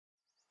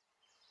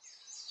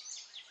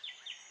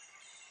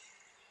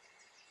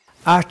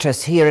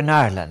Artists here in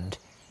Ireland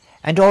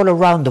and all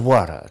around the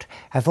world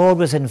have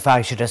always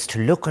invited us to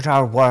look at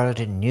our world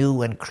in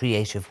new and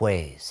creative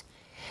ways,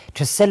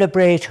 to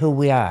celebrate who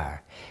we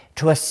are,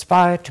 to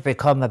aspire to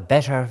become a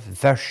better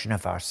version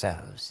of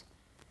ourselves.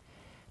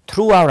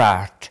 Through our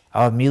art,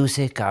 our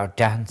music, our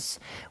dance,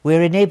 we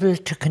are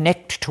enabled to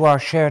connect to our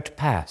shared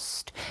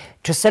past,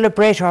 to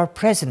celebrate our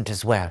present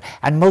as well,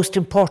 and most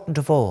important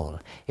of all,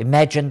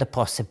 imagine the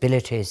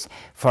possibilities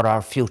for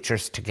our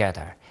futures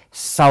together.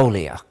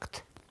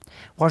 Samhlaíocht.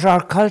 What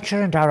our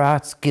culture and our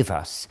arts give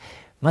us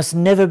must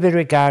never be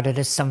regarded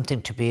as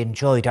something to be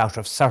enjoyed out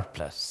of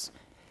surplus,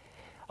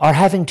 or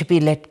having to be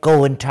let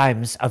go in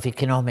times of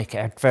economic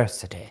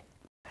adversity.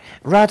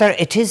 Rather,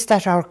 it is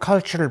that our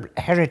cultural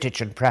heritage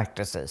and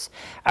practices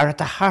are at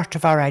the heart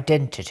of our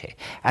identity,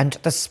 and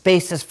the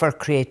spaces for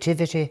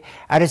creativity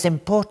are as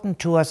important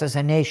to us as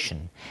a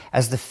nation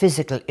as the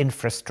physical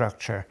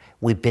infrastructure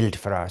we build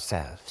for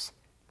ourselves.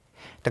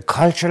 The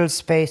cultural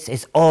space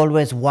is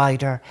always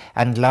wider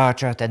and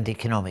larger than the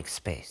economic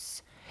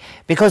space.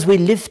 Because we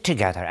live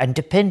together and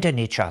depend on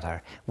each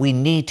other, we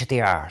need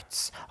the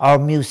arts, our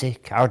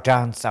music, our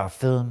dance, our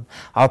film,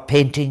 our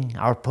painting,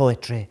 our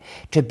poetry,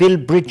 to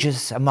build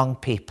bridges among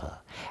people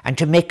and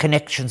to make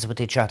connections with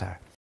each other.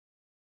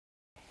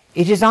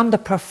 It is on the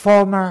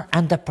performer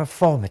and the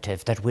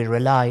performative that we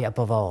rely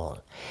above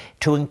all,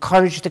 to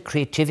encourage the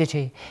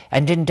creativity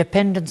and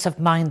independence of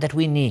mind that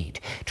we need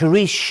to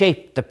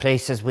reshape the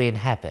places we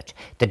inhabit,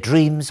 the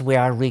dreams we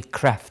are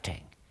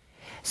recrafting.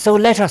 So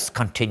let us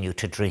continue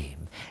to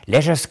dream,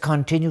 let us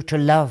continue to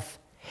love,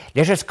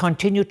 let us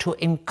continue to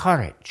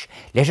encourage,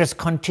 let us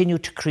continue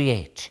to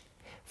create,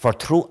 for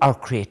through our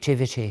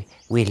creativity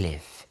we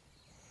live.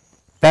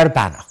 Beir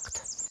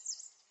Beannacht.